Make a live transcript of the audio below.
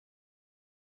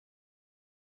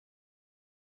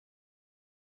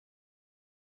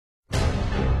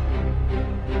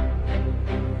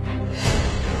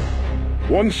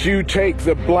Once you take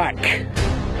the black,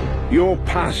 your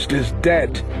past is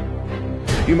dead.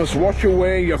 You must wash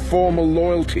away your former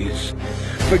loyalties.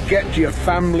 Forget your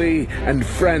family and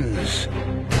friends.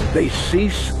 They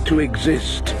cease to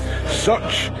exist.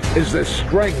 Such is the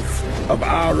strength of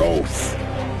our oath.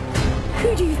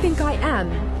 Who do you think I am?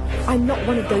 I'm not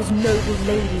one of those noble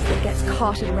ladies that gets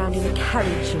carted around in a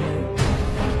carriage, you know.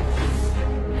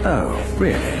 Oh,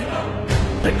 really?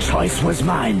 The choice was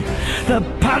mine. The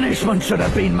punishment should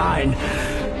have been mine.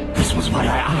 This was why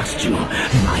I asked you,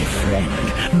 my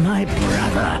friend, my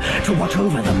brother, to watch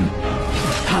over them.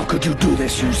 How could you do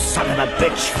this, you son of a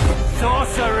bitch?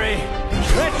 Sorcery!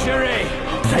 Treachery!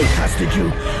 They trusted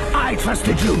you. I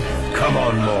trusted you. Come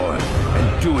on, Lord,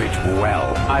 and do it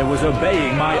well. I was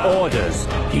obeying my orders.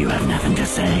 You have nothing to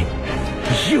say.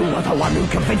 You were the one who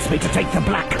convinced me to take the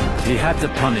black. He had to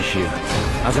punish you,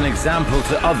 as an example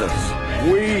to others.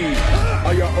 We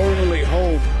are your only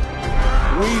hope.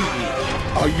 We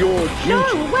are your duty.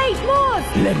 No, wait, Maud!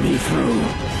 Let me through.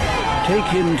 Take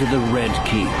him to the Red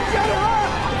Key.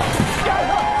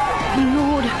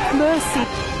 Lord, mercy.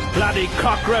 Bloody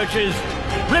cockroaches!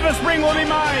 River Spring will be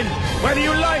mine, whether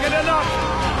you like it or not!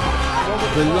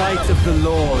 The light of the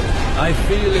Lord. I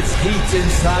feel its heat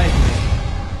inside me.